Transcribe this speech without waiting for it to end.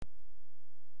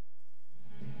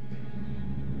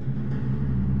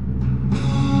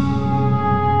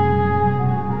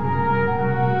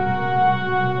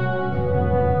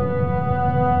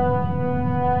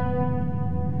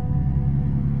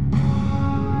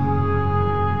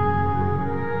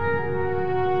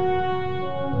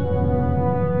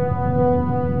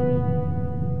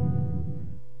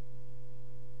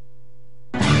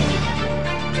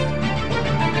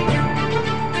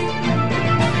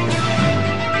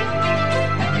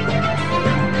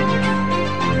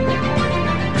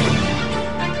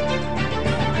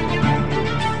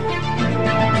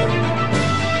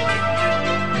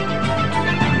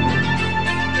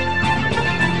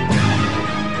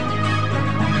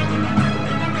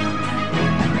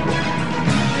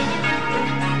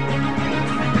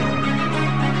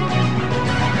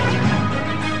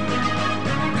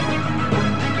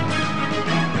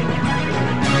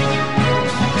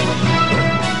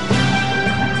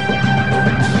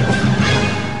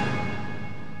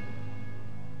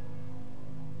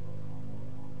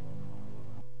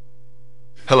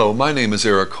Hello, my name is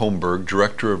Eric Holmberg,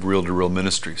 Director of Reel to Reel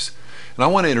Ministries, and I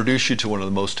want to introduce you to one of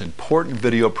the most important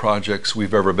video projects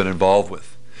we've ever been involved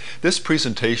with. This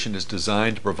presentation is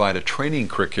designed to provide a training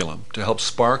curriculum to help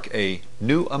spark a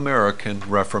new American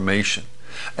Reformation,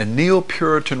 a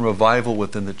Neo-Puritan revival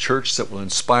within the church that will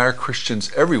inspire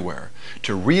Christians everywhere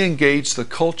to re-engage the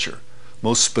culture,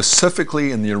 most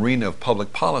specifically in the arena of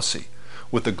public policy,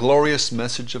 with the glorious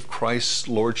message of Christ's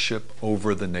lordship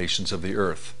over the nations of the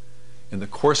earth. In the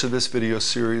course of this video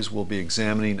series, we'll be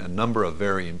examining a number of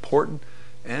very important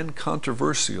and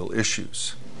controversial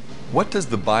issues. What does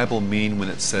the Bible mean when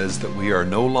it says that we are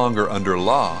no longer under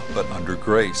law, but under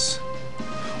grace?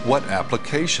 What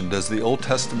application does the Old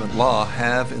Testament law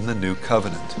have in the New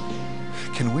Covenant?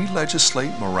 Can we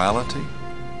legislate morality?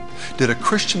 Did a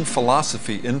Christian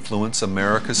philosophy influence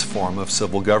America's form of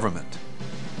civil government?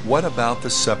 What about the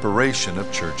separation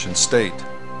of church and state?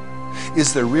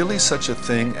 Is there really such a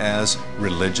thing as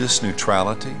religious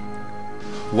neutrality?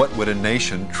 What would a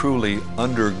nation truly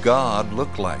under God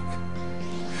look like?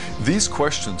 These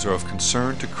questions are of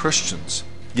concern to Christians,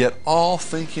 yet all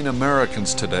thinking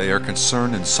Americans today are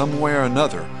concerned in some way or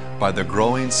another by the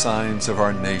growing signs of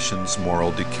our nation's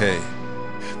moral decay.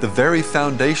 The very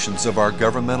foundations of our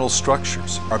governmental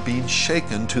structures are being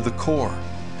shaken to the core.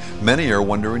 Many are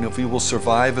wondering if we will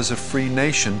survive as a free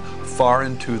nation far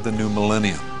into the new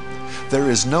millennium. There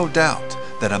is no doubt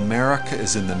that America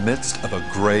is in the midst of a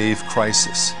grave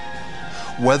crisis.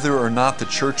 Whether or not the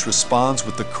church responds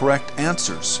with the correct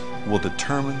answers will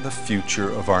determine the future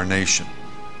of our nation.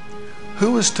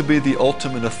 Who is to be the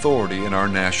ultimate authority in our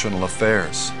national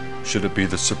affairs? Should it be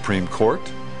the Supreme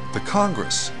Court, the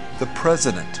Congress, the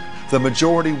President, the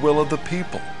majority will of the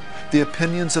people, the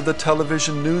opinions of the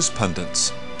television news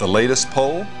pundits, the latest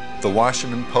poll, the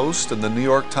Washington Post and the New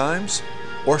York Times,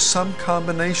 or some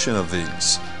combination of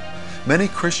these? Many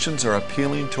Christians are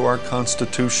appealing to our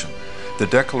Constitution, the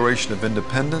Declaration of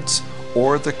Independence,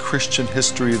 or the Christian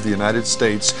history of the United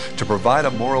States to provide a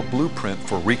moral blueprint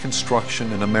for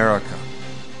Reconstruction in America.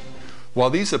 While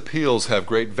these appeals have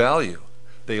great value,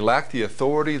 they lack the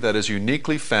authority that is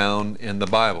uniquely found in the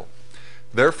Bible.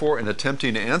 Therefore, in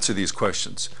attempting to answer these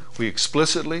questions, we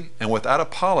explicitly and without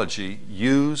apology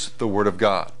use the Word of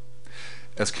God.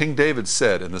 As King David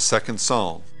said in the 2nd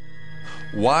Psalm,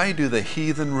 "Why do the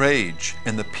heathen rage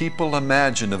and the people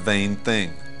imagine a vain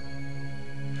thing?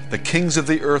 The kings of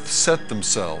the earth set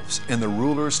themselves, and the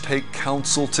rulers take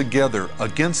counsel together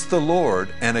against the Lord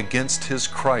and against His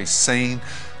Christ, saying,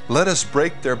 Let us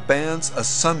break their bands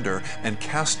asunder and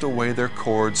cast away their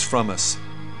cords from us."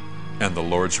 And the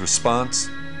Lord's response,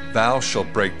 "Thou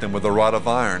shalt break them with a rod of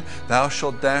iron, thou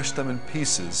shalt dash them in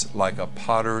pieces like a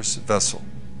potter's vessel."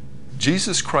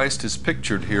 Jesus Christ is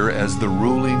pictured here as the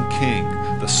ruling King,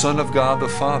 the Son of God the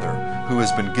Father, who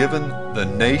has been given the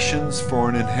nations for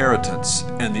an inheritance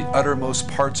and the uttermost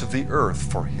parts of the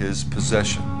earth for His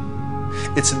possession.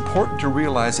 It's important to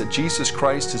realize that Jesus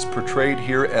Christ is portrayed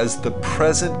here as the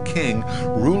present King,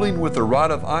 ruling with a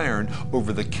rod of iron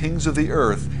over the kings of the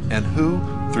earth, and who,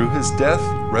 through His death,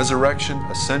 resurrection,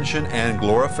 ascension, and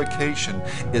glorification,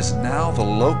 is now the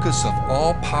locus of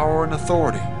all power and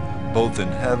authority, both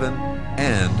in heaven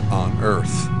and on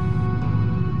earth.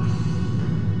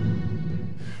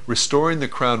 Restoring the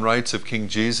crown rights of King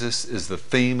Jesus is the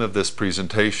theme of this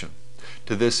presentation.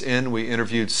 To this end, we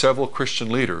interviewed several Christian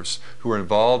leaders who are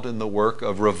involved in the work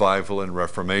of revival and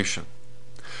reformation.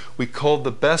 We culled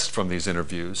the best from these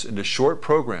interviews into short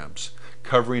programs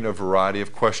covering a variety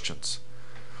of questions.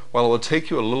 While it will take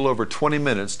you a little over 20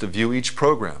 minutes to view each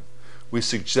program, we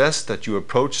suggest that you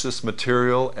approach this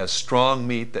material as strong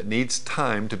meat that needs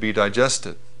time to be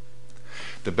digested.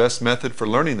 The best method for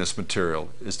learning this material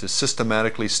is to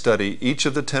systematically study each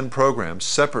of the 10 programs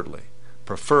separately,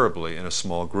 preferably in a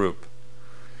small group.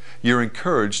 You're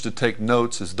encouraged to take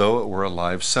notes as though it were a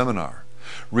live seminar.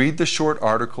 Read the short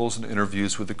articles and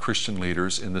interviews with the Christian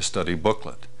leaders in the study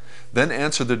booklet. Then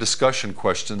answer the discussion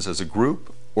questions as a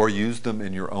group or use them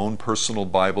in your own personal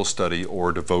Bible study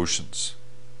or devotions.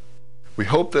 We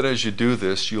hope that as you do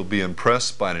this, you'll be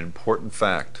impressed by an important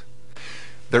fact.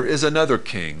 There is another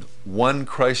King, one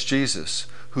Christ Jesus,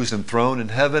 who's enthroned in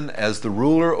heaven as the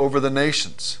ruler over the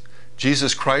nations.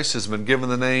 Jesus Christ has been given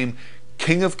the name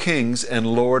King of Kings and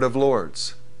Lord of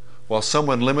Lords. While some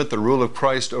would limit the rule of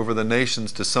Christ over the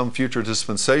nations to some future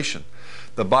dispensation,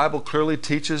 the Bible clearly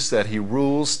teaches that He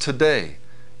rules today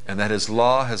and that His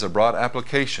law has a broad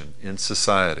application in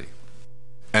society.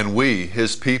 And we,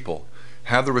 His people,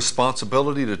 have the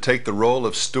responsibility to take the role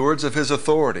of stewards of His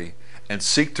authority and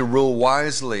seek to rule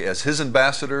wisely as His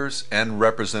ambassadors and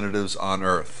representatives on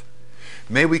earth.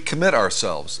 May we commit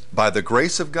ourselves, by the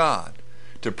grace of God,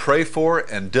 to pray for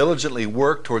and diligently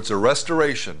work towards the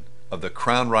restoration of the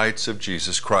crown rights of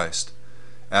Jesus Christ.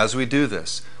 As we do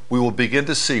this, we will begin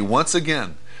to see once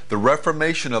again the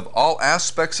reformation of all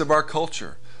aspects of our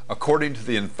culture according to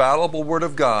the infallible Word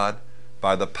of God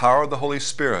by the power of the Holy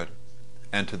Spirit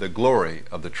and to the glory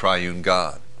of the triune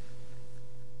God.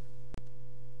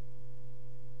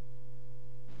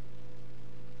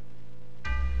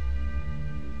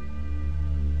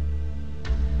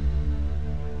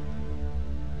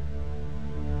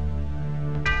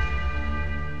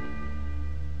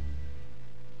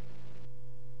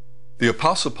 The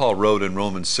Apostle Paul wrote in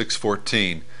Romans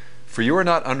 6:14, "For you are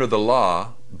not under the law,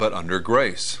 but under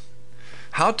grace."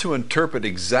 How to interpret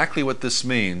exactly what this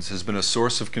means has been a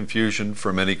source of confusion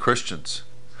for many Christians.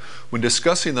 When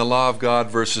discussing the law of God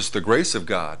versus the grace of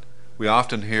God, we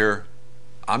often hear,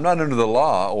 "I'm not under the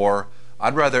law," or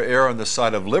 "I'd rather err on the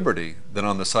side of liberty than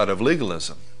on the side of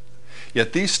legalism."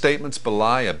 Yet these statements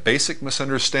belie a basic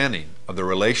misunderstanding of the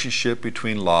relationship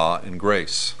between law and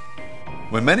grace.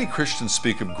 When many Christians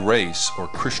speak of grace or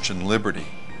Christian liberty,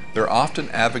 they're often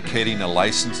advocating a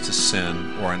license to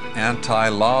sin or an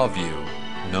anti-law view,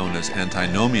 known as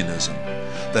antinomianism,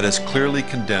 that is clearly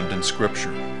condemned in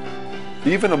Scripture.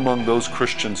 Even among those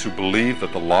Christians who believe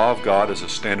that the law of God is a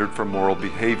standard for moral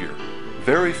behavior,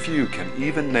 very few can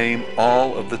even name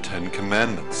all of the 10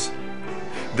 Commandments.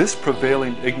 This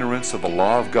prevailing ignorance of the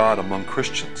law of God among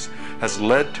Christians has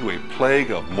led to a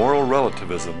plague of moral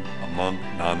relativism among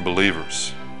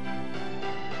non-believers.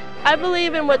 I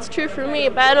believe in what's true for me,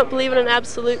 but I don't believe in an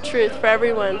absolute truth for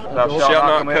everyone. Thou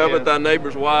shalt not covet thy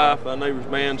neighbor's wife, thy neighbor's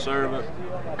manservant.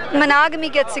 Monogamy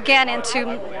gets again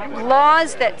into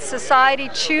laws that society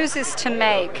chooses to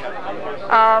make.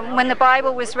 When the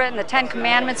Bible was written, the 10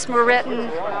 Commandments were written,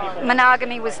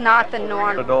 monogamy was not the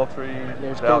norm. Adultery,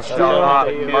 thou shalt not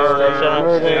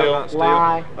murder,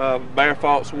 lie, bear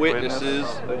false witnesses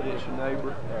against your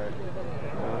neighbor.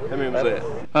 How many was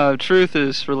that? Truth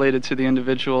is related to the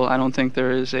individual. I don't think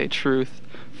there is a truth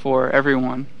for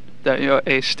everyone,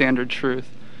 a standard truth.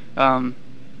 I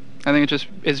think it just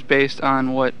is based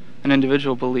on what an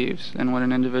individual believes and what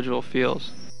an individual feels.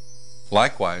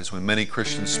 Likewise, when many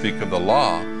Christians speak of the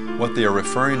law, what they are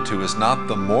referring to is not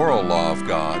the moral law of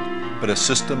God, but a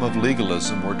system of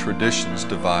legalism or traditions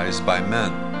devised by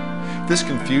men. This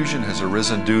confusion has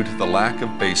arisen due to the lack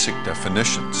of basic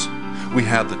definitions. We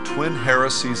have the twin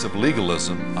heresies of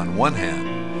legalism on one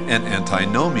hand and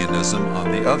antinomianism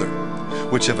on the other,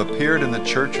 which have appeared in the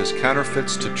church as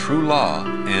counterfeits to true law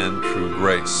and true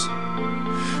grace.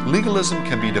 Legalism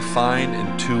can be defined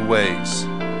in 2 ways.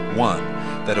 1,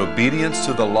 that obedience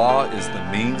to the law is the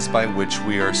means by which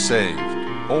we are saved.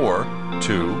 Or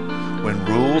 2, when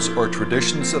rules or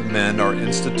traditions of men are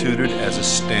instituted as a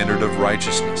standard of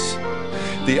righteousness.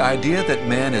 The idea that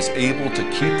man is able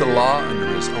to keep the law under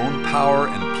his own power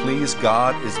and please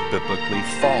God is biblically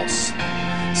false.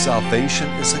 Salvation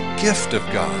is a gift of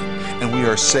God, and we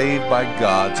are saved by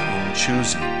God's own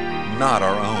choosing, not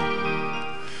our own.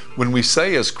 When we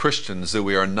say as Christians that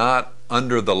we are not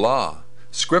under the law,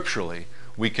 scripturally,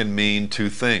 we can mean 2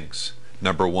 things.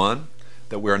 Number 1,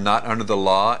 that we are not under the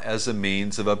law as a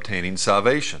means of obtaining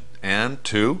salvation. And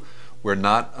 2, we're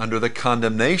not under the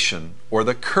condemnation or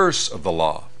the curse of the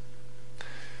law.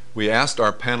 We asked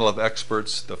our panel of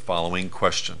experts the following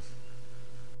question.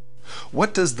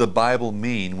 What does the Bible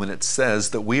mean when it says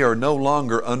that we are no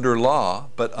longer under law,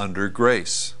 but under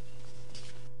grace?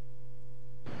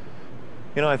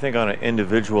 You know, I think on an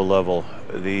individual level,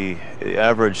 the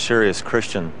average serious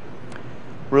Christian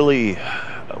really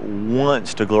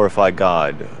wants to glorify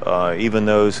God. Even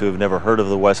those who have never heard of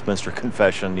the Westminster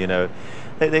Confession, you know,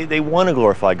 they want to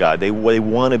glorify God. They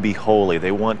want to be holy.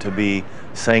 They want to be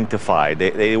sanctified.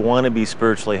 They want to be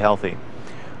spiritually healthy.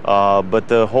 But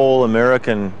the whole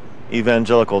American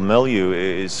evangelical milieu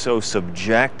is so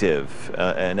subjective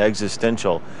and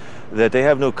existential that they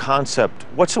have no concept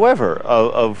whatsoever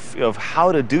of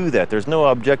how to do that. There's no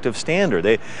objective standard.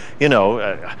 They,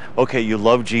 okay, you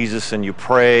love Jesus and you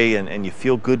pray and you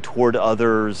feel good toward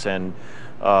others and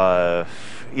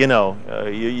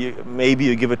maybe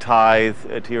you give a tithe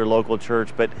to your local church,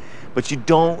 but you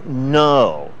don't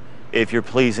know if you're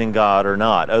pleasing God or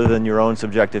not, other than your own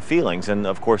subjective feelings. And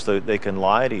of course, they can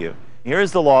lie to you.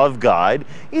 Here's the law of God.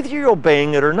 Either you're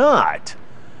obeying it or not.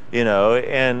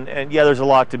 And yeah, there's a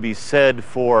lot to be said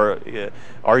for,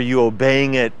 are you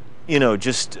obeying it,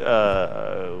 just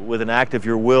with an act of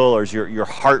your will, or is your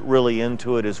heart really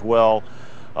into it as well?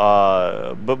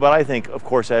 But I think, of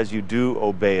course, as you do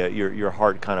obey it, your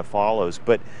heart kind of follows.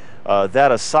 But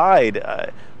that aside,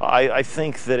 I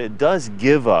think that it does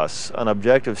give us an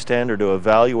objective standard to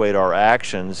evaluate our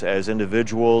actions as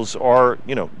individuals or,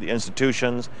 the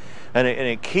institutions, and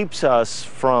it keeps us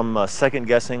from second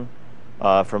guessing,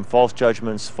 from false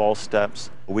judgments, false steps.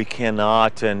 We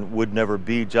cannot and would never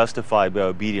be justified by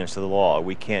obedience to the law.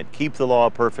 We can't keep the law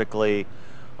perfectly.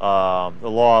 The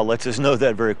law lets us know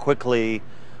that very quickly.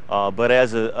 But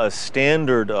as a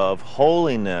standard of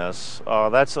holiness,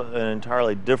 that's an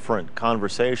entirely different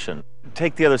conversation.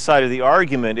 Take the other side of the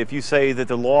argument. If you say that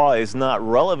the law is not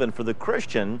relevant for the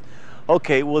Christian,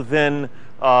 okay, well then,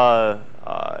 what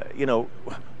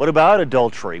about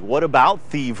adultery? What about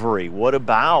thievery? What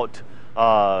about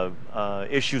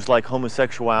issues like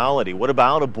homosexuality? What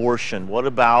about abortion? What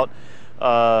about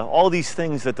all these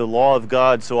things that the law of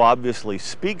God so obviously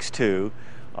speaks to?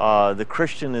 The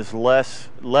Christian is left,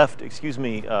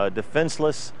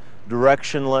 defenseless,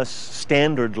 directionless,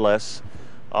 standardless,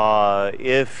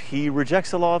 if he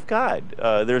rejects the law of God.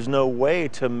 There's no way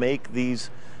to make these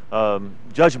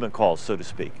judgment calls, so to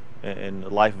speak, in the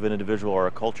life of an individual or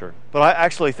a culture. But I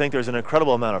actually think there's an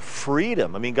incredible amount of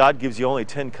freedom. I mean, God gives you only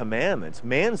 10 commandments.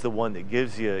 Man's the one that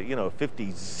gives you, 50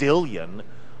 zillion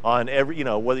on every,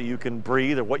 whether you can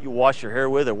breathe or what you wash your hair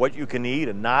with or what you can eat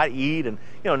and not eat. And,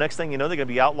 next thing you know, they're going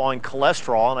to be outlawing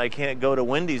cholesterol and I can't go to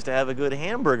Wendy's to have a good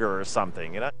hamburger or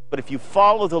something, But if you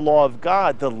follow the law of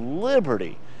God, the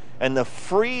liberty and the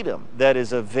freedom that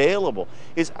is available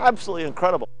is absolutely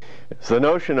incredible. So the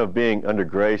notion of being under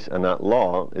grace and not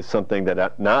law is something that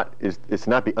it's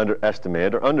not be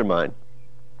underestimated or undermined.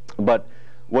 But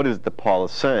what is it that Paul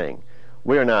is saying?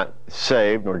 We are not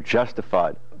saved nor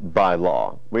justified by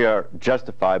law. We are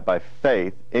justified by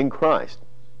faith in Christ.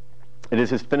 It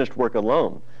is his finished work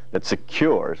alone that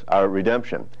secures our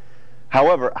redemption.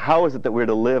 However, how is it that we're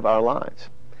to live our lives?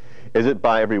 Is it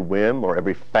by every whim or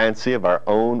every fancy of our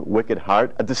own wicked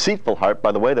heart? A deceitful heart,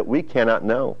 by the way, that we cannot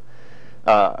know.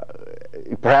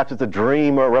 Perhaps it's a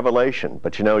dream or a revelation,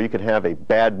 but you could have a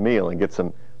bad meal and get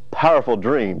some powerful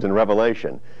dreams and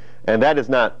revelation. And that is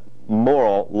not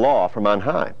moral law from on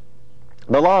high.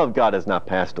 The law of God has not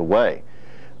passed away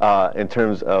in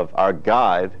terms of our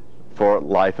guide for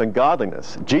life and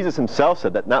godliness. Jesus himself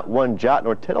said that not one jot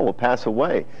nor tittle will pass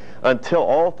away until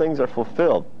all things are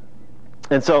fulfilled.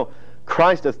 And so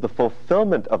Christ, as the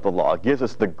fulfillment of the law, gives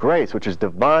us the grace, which is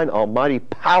divine almighty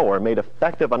power made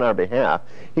effective on our behalf.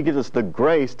 He gives us the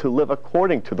grace to live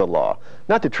according to the law,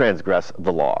 not to transgress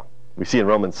the law. We see in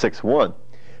Romans 6:1,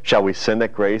 shall we sin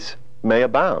that grace may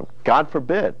abound? God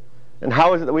forbid. And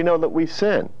how is it that we know that we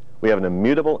sin? We have an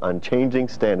immutable, unchanging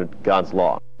standard, God's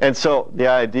law. And so the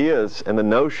ideas and the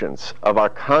notions of our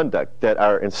conduct that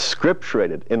are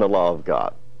inscripturated in the law of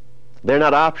God, they're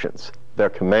not options, they're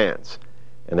commands.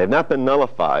 And they've not been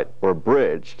nullified or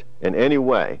abridged in any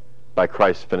way by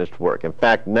Christ's finished work. In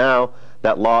fact, now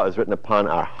that law is written upon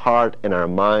our heart and our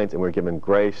minds, and we're given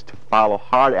grace to follow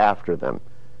hard after them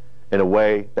in a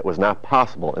way that was not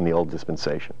possible in the old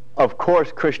dispensation. Of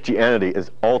course, Christianity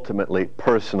is ultimately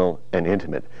personal and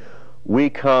intimate. We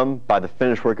come, by the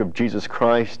finished work of Jesus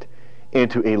Christ,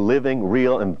 into a living,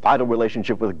 real, and vital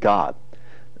relationship with God.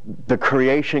 The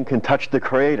creation can touch the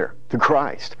Creator, to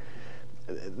Christ.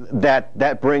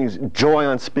 That brings joy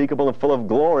unspeakable and full of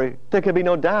glory. There can be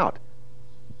no doubt.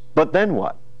 But then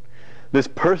what? This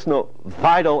personal,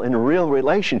 vital, and real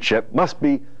relationship must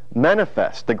be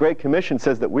manifest. The Great Commission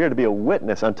says that we are to be a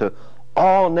witness unto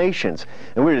all nations,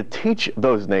 and we're to teach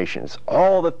those nations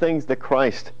all the things that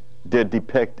Christ did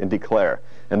depict and declare.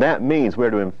 And that means we're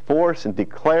to enforce and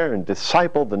declare and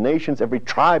disciple the nations, every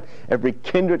tribe, every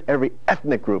kindred, every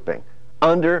ethnic grouping,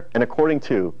 under and according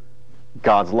to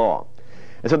God's law.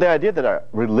 And so the idea that our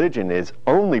religion is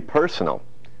only personal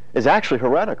is actually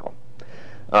heretical.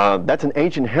 That's an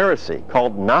ancient heresy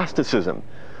called Gnosticism,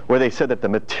 where they said that the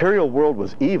material world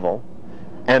was evil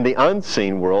and the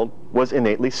unseen world was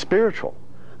innately spiritual.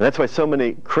 And that's why so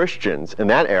many Christians in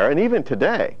that era, and even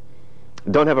today,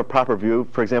 don't have a proper view,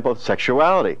 for example, of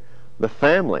sexuality, the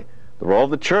family, the role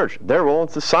of the church, their role in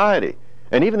society,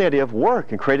 and even the idea of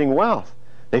work and creating wealth.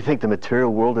 They think the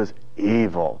material world is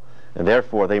evil, and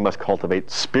therefore they must cultivate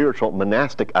spiritual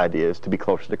monastic ideas to be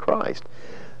closer to Christ.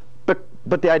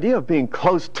 But the idea of being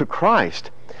close to Christ,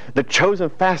 the chosen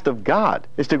fast of God,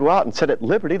 is to go out and set at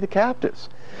liberty the captives.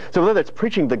 So whether that's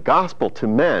preaching the gospel to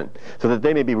men so that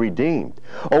they may be redeemed,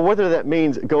 or whether that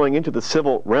means going into the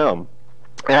civil realm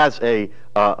as a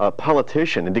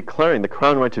politician and declaring the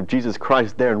crown rights of Jesus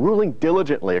Christ there and ruling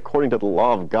diligently according to the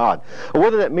law of God, or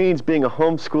whether that means being a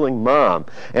homeschooling mom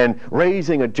and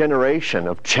raising a generation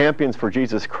of champions for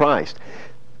Jesus Christ.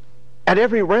 At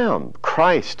every realm,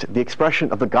 Christ, the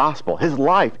expression of the gospel, his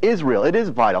life is real, it is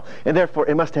vital, and therefore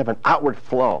it must have an outward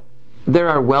flow. There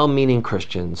are well-meaning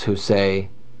Christians who say,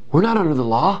 we're not under the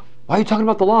law. Why are you talking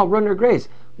about the law? We're under grace.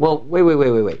 Well,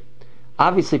 wait.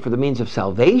 Obviously, for the means of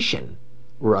salvation,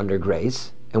 we're under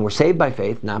grace, and we're saved by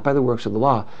faith, not by the works of the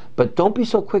law. But don't be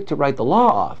so quick to write the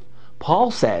law off.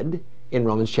 Paul said in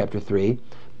Romans chapter 3,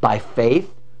 by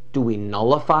faith do we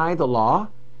nullify the law?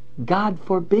 God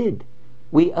forbid.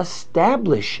 We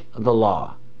establish the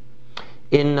law.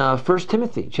 In 1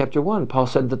 Timothy chapter 1, Paul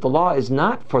said that the law is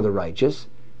not for the righteous,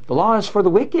 the law is for the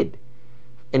wicked.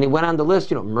 And he went on to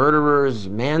list, murderers,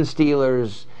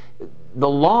 man-stealers. The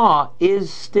law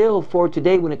is still for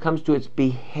today when it comes to its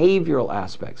behavioral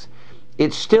aspects.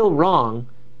 It's still wrong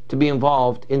to be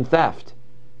involved in theft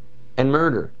and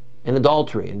murder and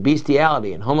adultery and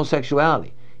bestiality and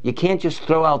homosexuality. You can't just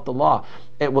throw out the law.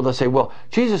 Well, they'll say, well,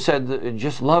 Jesus said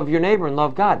just love your neighbor and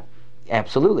love God.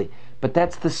 Absolutely. But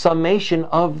that's the summation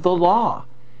of the law.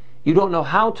 You don't know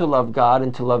how to love God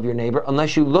and to love your neighbor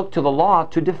unless you look to the law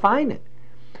to define it.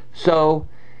 So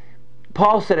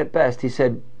Paul said it best. He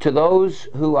said, to those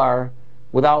who are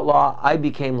without law, I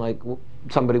became like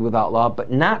somebody without law,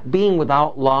 but not being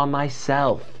without law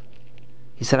myself.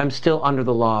 He said, I'm still under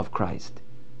the law of Christ.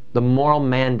 The moral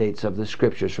mandates of the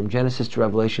scriptures from Genesis to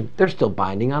Revelation, they're still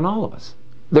binding on all of us.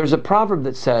 There's a proverb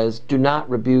that says, do not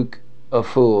rebuke a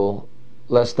fool,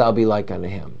 lest thou be like unto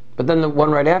him. But then the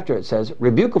one right after it says,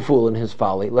 rebuke a fool in his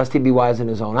folly, lest he be wise in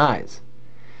his own eyes.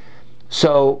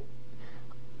 So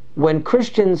when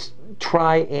Christians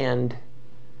try and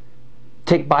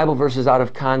take Bible verses out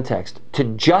of context to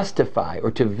justify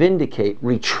or to vindicate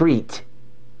retreat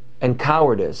and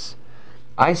cowardice,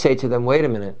 I say to them, wait a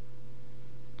minute.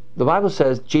 The Bible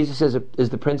says Jesus is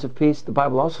the Prince of Peace. The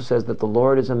Bible also says that the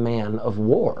Lord is a man of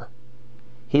war.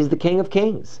 He's the King of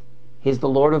Kings. He's the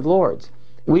Lord of Lords.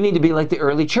 We need to be like the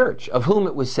early church, of whom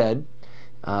it was said,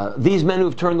 these men who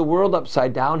have turned the world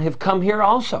upside down have come here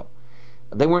also.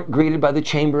 They weren't greeted by the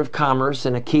Chamber of Commerce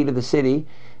and a key to the city.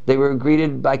 They were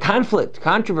greeted by conflict,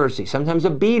 controversy, sometimes a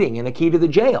beating and a key to the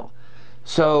jail.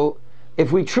 So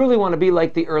if we truly want to be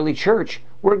like the early church,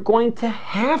 we're going to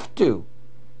have to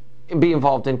be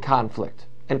involved in conflict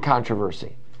and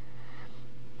controversy.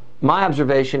 My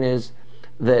observation is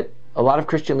that a lot of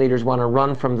Christian leaders want to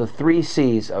run from the 3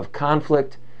 C's of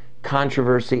conflict,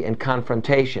 controversy, and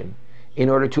confrontation in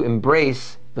order to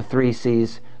embrace the 3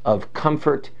 C's of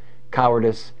comfort,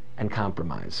 cowardice, and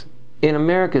compromise. In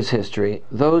America's history,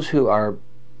 those who are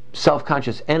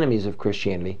self-conscious enemies of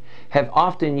Christianity have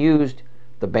often used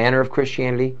the banner of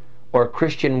Christianity or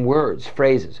Christian words,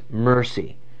 phrases,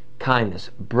 mercy, kindness,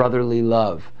 brotherly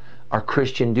love, our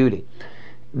Christian duty.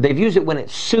 They've used it when it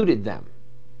suited them.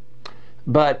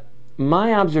 But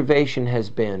my observation has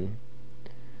been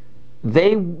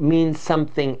they mean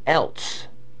something else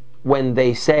when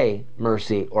they say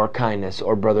mercy or kindness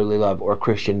or brotherly love or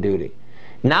Christian duty.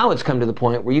 Now it's come to the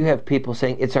point where you have people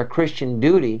saying it's our Christian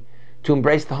duty to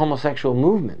embrace the homosexual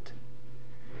movement.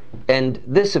 And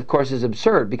this, of course, is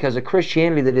absurd because a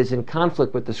Christianity that is in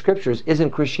conflict with the Scriptures isn't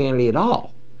Christianity at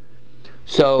all.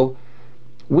 So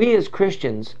we as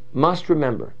Christians must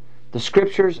remember the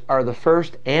Scriptures are the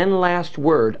first and last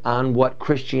word on what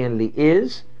Christianity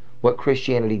is, what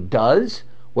Christianity does,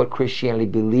 what Christianity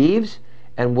believes,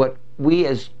 and what we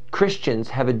as Christians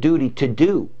have a duty to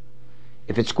do.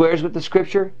 If it squares with the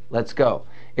Scripture, let's go.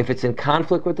 If it's in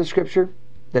conflict with the Scripture,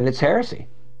 then it's heresy.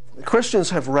 Christians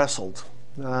have wrestled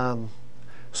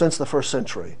since the first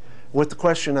century with the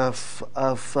question of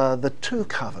the 2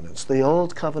 covenants, the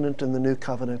Old Covenant and the New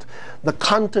Covenant, the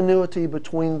continuity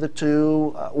between the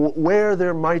two, where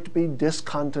there might be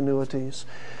discontinuities.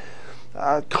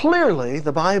 Clearly,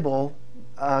 the Bible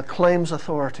claims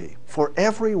authority for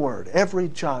every word, every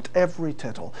jot, every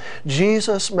tittle.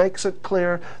 Jesus makes it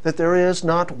clear that there is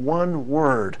not one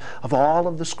word of all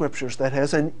of the Scriptures that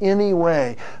has in any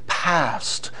way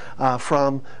passed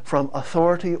from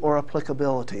authority or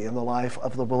applicability in the life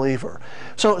of the believer.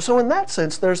 So in that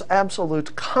sense, there's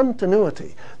absolute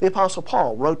continuity. The Apostle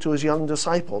Paul wrote to his young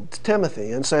disciple,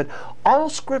 Timothy, and said, all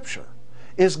Scripture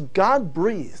is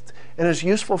God-breathed and is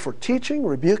useful for teaching,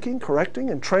 rebuking, correcting,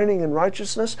 and training in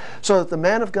righteousness, so that the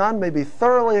man of God may be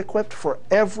thoroughly equipped for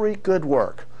every good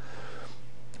work.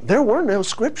 There were no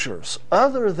Scriptures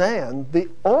other than the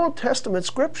Old Testament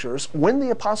Scriptures when the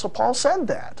Apostle Paul said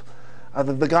that.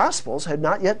 The Gospels had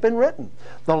not yet been written.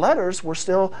 The letters were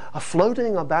still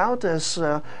floating about as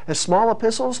small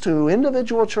epistles to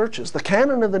individual churches. The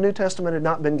canon of the New Testament had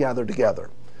not been gathered together.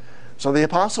 So the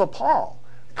Apostle Paul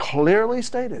clearly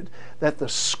stated that the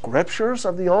scriptures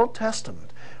of the Old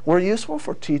Testament were useful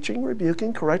for teaching,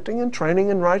 rebuking, correcting, and training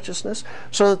in righteousness,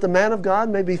 so that the man of God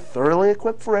may be thoroughly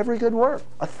equipped for every good work.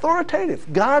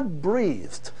 Authoritative,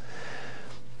 God-breathed.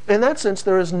 In that sense,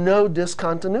 there is no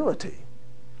discontinuity.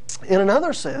 In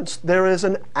another sense, there is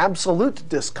an absolute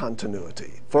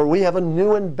discontinuity, for we have a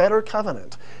new and better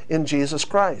covenant in Jesus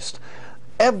Christ.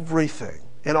 Everything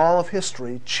in all of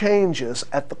history changes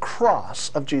at the cross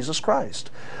of Jesus Christ.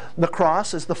 The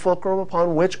cross is the fulcrum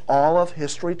upon which all of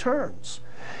history turns.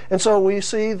 And so we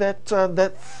see that,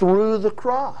 that through the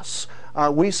cross,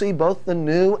 we see both the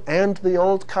new and the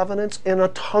old covenants in a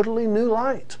totally new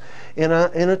light, in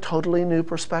a totally new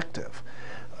perspective.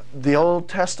 The Old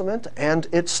Testament and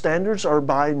its standards are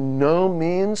by no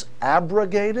means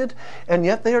abrogated, and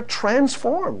yet they are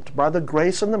transformed by the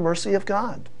grace and the mercy of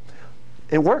God.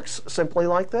 It works simply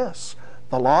like this.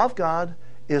 The law of God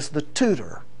is the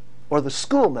tutor or the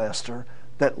schoolmaster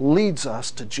that leads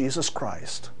us to Jesus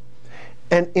Christ.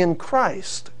 And in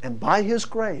Christ, and by His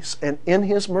grace, and in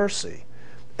His mercy,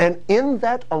 and in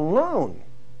that alone,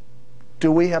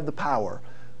 do we have the power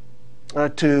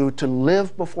to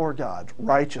live before God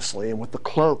righteously and with the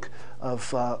cloak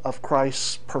of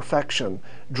Christ's perfection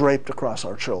draped across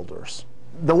our shoulders.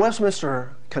 The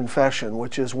Westminster Confession,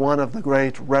 which is one of the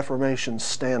great Reformation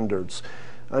standards,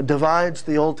 divides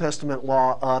the Old Testament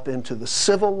law up into the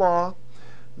civil law,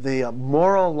 the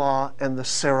moral law, and the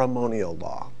ceremonial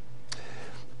law.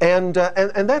 And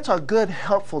that's a good,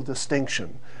 helpful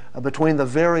distinction between the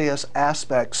various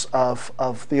aspects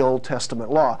of the Old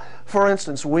Testament law. For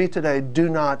instance, we today do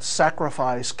not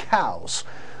sacrifice cows.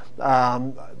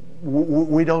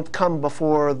 We don't come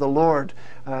before the Lord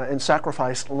and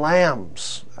sacrifice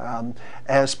lambs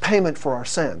as payment for our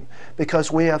sin,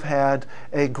 because we have had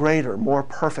a greater, more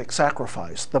perfect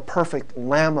sacrifice, the perfect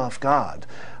Lamb of God,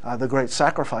 the great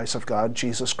sacrifice of God,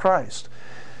 Jesus Christ.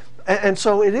 And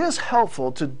so it is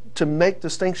helpful to make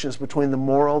distinctions between the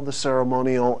moral, the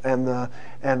ceremonial, and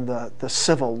the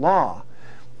civil law.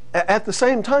 At the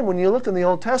same time, when you look in the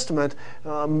Old Testament,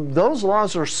 those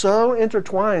laws are so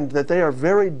intertwined that they are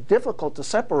very difficult to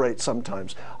separate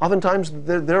sometimes. Oftentimes,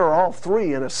 there are all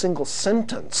three in a single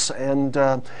sentence, and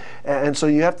so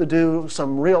you have to do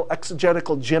some real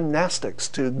exegetical gymnastics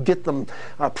to get them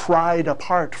pried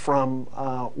apart from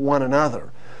one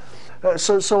another.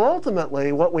 So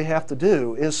ultimately, what we have to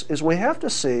do is we have to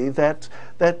see that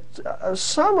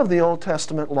some of the Old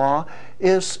Testament law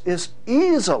is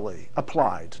easily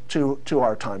applied to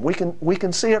our time. We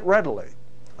can see it readily.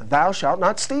 Thou shalt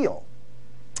not steal.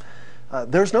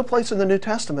 There's no place in the New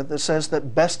Testament that says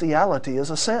that bestiality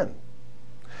is a sin.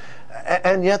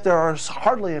 And yet there is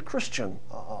hardly a Christian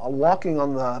walking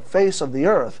on the face of the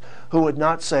earth who would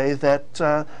not say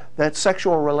that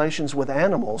sexual relations with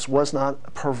animals was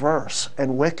not perverse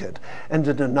and wicked and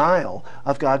a denial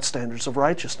of God's standards of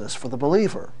righteousness for the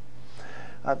believer.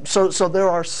 So there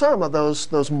are some of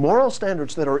those moral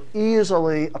standards that are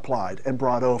easily applied and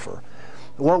brought over.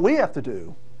 What we have to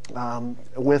do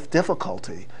with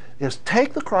difficulty is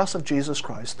take the cross of Jesus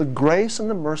Christ, the grace and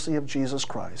the mercy of Jesus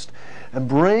Christ, and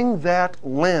bring that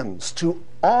lens to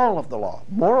all of the law,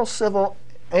 moral, civil,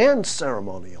 and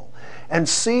ceremonial, and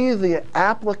see the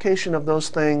application of those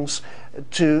things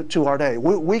to our day.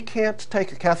 We can't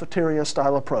take a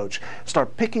cafeteria-style approach,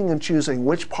 start picking and choosing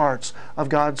which parts of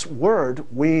God's Word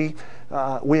we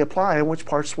apply and which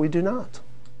parts we do not.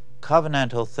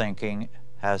 Covenantal thinking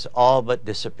has all but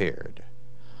disappeared.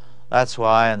 That's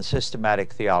why in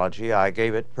systematic theology I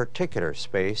gave it particular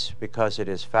space, because it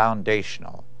is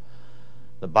foundational.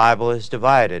 The Bible is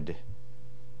divided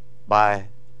by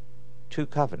two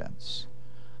covenants.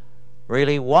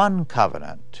 Really one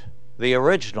covenant, the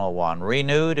original one,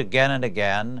 renewed again and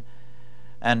again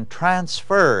and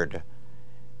transferred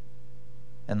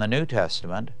in the New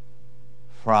Testament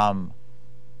from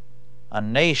a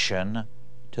nation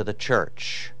to the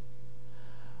church.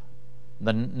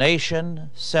 The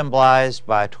nation symbolized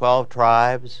by 12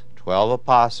 tribes, 12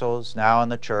 apostles now in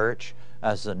the church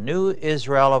as the new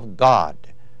Israel of God.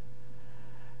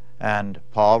 And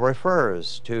Paul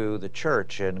refers to the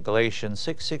church in Galatians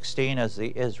 6:16 as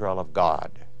the Israel of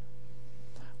God.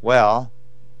 Well,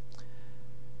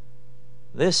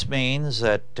 this means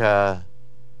that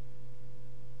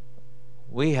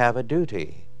we have a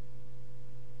duty.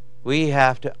 We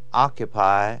have to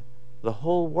occupy the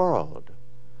whole world.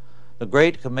 The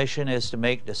Great Commission is to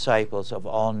make disciples of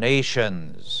all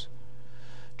nations,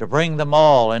 to bring them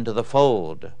all into the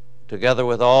fold, together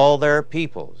with all their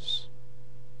peoples,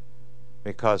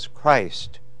 because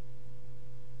Christ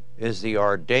is the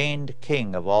ordained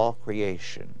King of all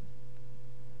creation.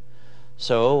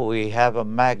 So we have a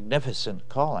magnificent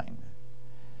calling.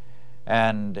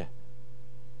 And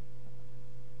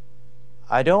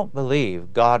I don't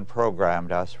believe God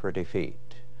programmed us for defeat.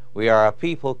 We are a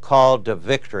people called to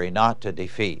victory, not to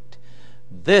defeat.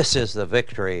 This is the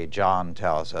victory, John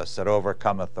tells us, that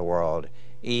overcometh the world,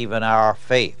 even our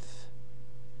faith.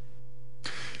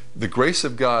 The grace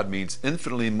of God means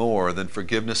infinitely more than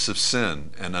forgiveness of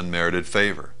sin and unmerited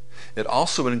favor. It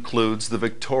also includes the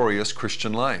victorious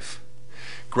Christian life.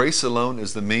 Grace alone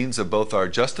is the means of both our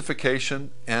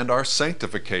justification and our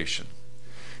sanctification.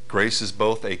 Grace is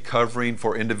both a covering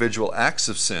for individual acts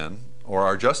of sin, or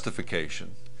our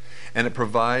justification, and it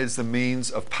provides the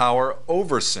means of power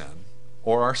over sin,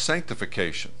 or our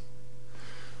sanctification.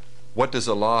 What does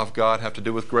the law of God have to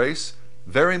do with grace?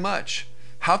 Very much.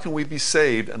 How can we be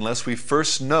saved unless we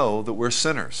first know that we're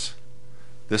sinners?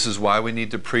 This is why we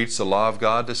need to preach the law of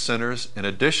God to sinners in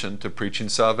addition to preaching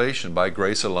salvation by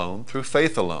grace alone, through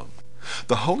faith alone.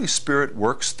 The Holy Spirit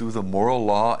works through the moral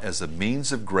law as a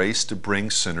means of grace to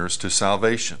bring sinners to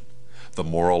salvation. The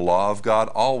moral law of God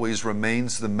always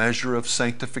remains the measure of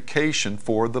sanctification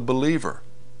for the believer.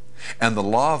 And the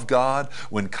law of God,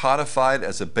 when codified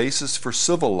as a basis for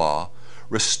civil law,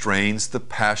 restrains the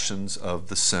passions of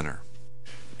the sinner.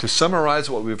 To summarize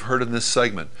what we've heard in this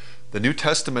segment, the New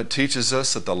Testament teaches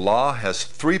us that the law has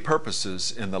three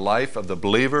purposes in the life of the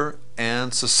believer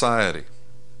and society.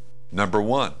 Number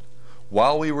one,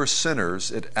 while we were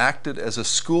sinners, it acted as a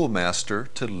schoolmaster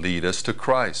to lead us to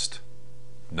Christ.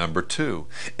 Number two,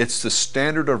 it's the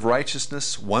standard of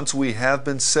righteousness once we have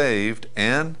been saved.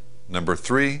 And number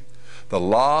three, the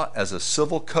law as a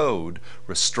civil code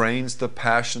restrains the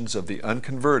passions of the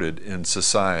unconverted in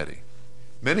society.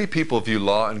 Many people view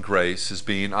law and grace as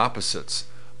being opposites,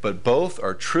 but both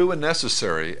are true and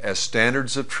necessary as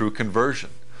standards of true conversion.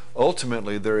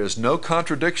 Ultimately, there is no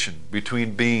contradiction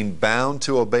between being bound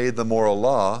to obey the moral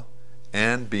law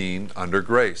and being under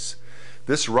grace.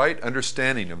 This right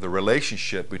understanding of the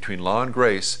relationship between law and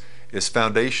grace is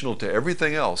foundational to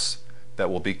everything else that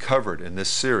will be covered in this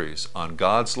series on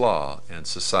God's law and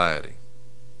society.